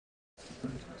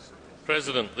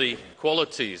President, the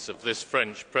qualities of this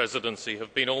French presidency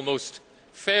have been almost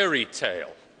fairy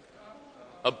tale.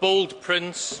 A bold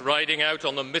prince riding out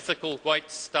on the mythical white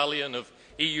stallion of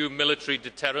EU military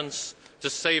deterrence to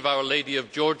save Our Lady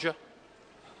of Georgia.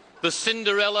 The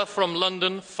Cinderella from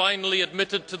London finally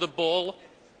admitted to the ball.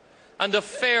 And a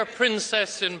fair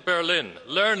princess in Berlin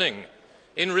learning,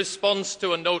 in response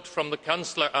to a note from the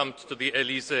Kanzleramt to the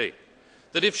Elysée,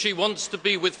 that if she wants to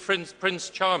be with Prince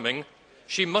Charming,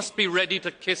 she must be ready to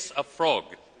kiss a frog.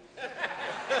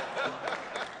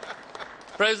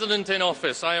 President in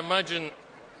office, I imagine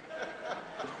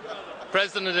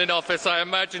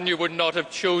you would not have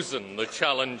chosen the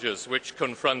challenges which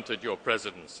confronted your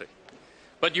presidency.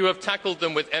 But you have tackled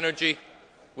them with energy,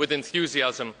 with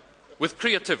enthusiasm, with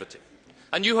creativity.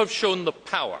 And you have shown the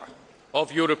power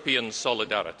of European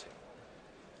solidarity.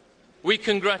 We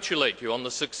congratulate you on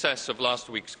the success of last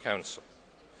week's Council.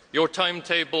 Your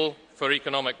timetable for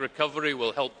economic recovery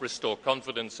will help restore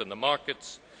confidence in the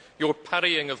markets. Your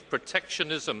parrying of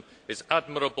protectionism is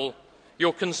admirable.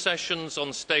 Your concessions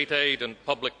on state aid and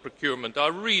public procurement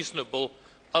are reasonable,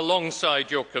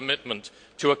 alongside your commitment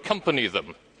to accompany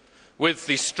them with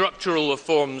the structural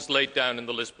reforms laid down in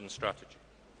the Lisbon Strategy.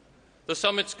 The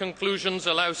summit's conclusions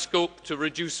allow scope to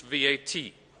reduce VAT.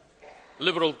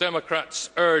 Liberal Democrats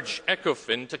urge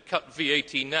ECOFIN to cut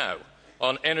VAT now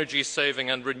on energy-saving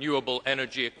and renewable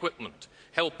energy equipment,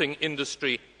 helping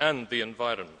industry and the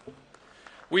environment.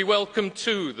 We welcome,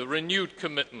 too, the renewed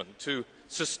commitment to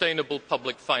sustainable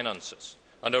public finances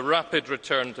and a rapid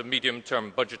return to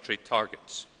medium-term budgetary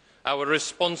targets. Our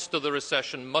response to the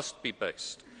recession must be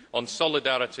based on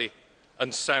solidarity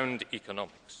and sound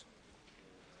economics.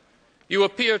 You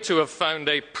appear to have found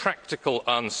a practical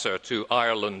answer to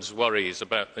Ireland's worries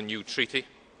about the new treaty.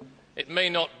 It may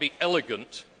not be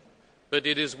elegant, but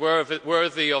it is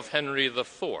worthy of Henry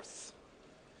IV.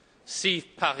 Si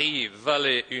Paris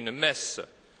valait une messe,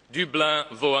 Dublin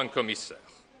vaut un commissaire.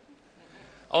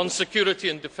 On security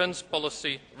and defence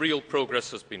policy, real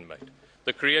progress has been made.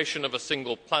 The creation of a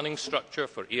single planning structure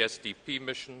for ESDP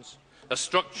missions, a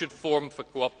structured forum for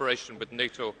cooperation with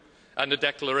NATO, and a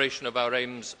declaration of our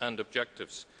aims and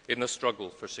objectives in the struggle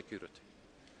for security.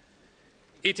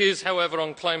 It is, however,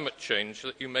 on climate change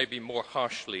that you may be more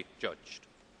harshly judged.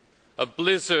 A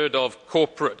blizzard of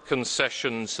corporate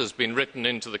concessions has been written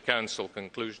into the Council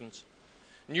conclusions.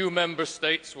 New member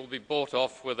states will be bought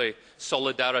off with a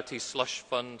solidarity slush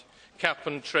fund.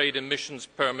 Cap-and-trade emissions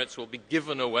permits will be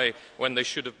given away when they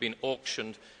should have been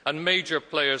auctioned, and major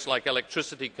players like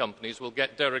electricity companies will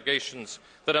get derogations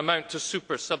that amount to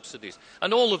super subsidies.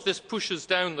 And all of this pushes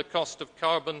down the cost of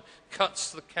carbon,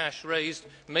 cuts the cash raised,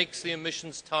 makes the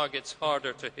emissions targets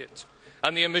harder to hit.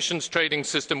 And the emissions trading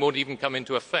system won't even come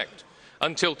into effect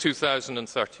until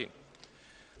 2013.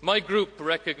 My group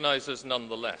recognises,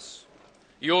 nonetheless,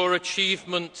 your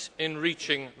achievement in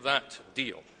reaching that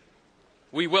deal.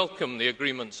 We welcome the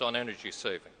agreements on energy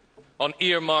saving, on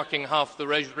earmarking half the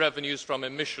revenues from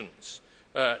emissions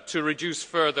to reduce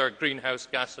further greenhouse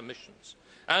gas emissions,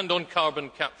 and on carbon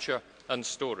capture and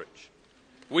storage.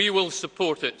 We will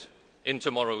support it in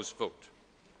tomorrow's vote.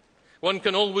 One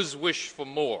can always wish for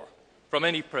more from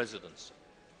any presidency.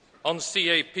 On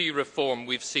CAP reform,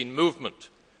 we've seen movement.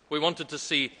 We wanted to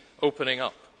see opening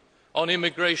up. On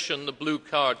immigration, the blue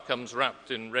card comes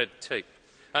wrapped in red tape.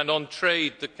 And on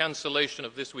trade, the cancellation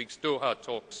of this week's Doha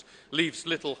talks leaves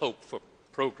little hope for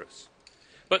progress.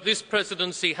 But this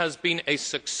presidency has been a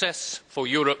success for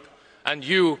Europe, and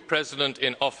you, President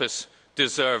in office,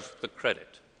 deserve the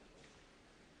credit.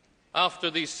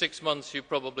 After these 6 months, you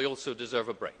probably also deserve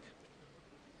a break.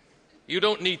 You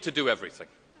don't need to do everything.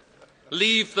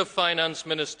 Leave the finance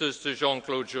ministers to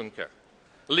Jean-Claude Juncker.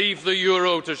 Leave the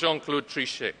euro to Jean-Claude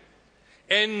Trichet.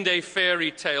 End a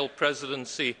fairy tale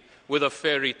presidency with a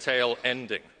fairy tale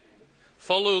ending.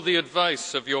 Follow the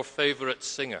advice of your favourite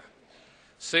singer.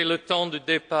 C'est le temps du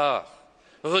départ.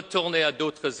 Retournez à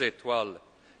d'autres étoiles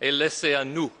et laissez à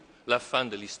nous la fin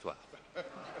de l'histoire.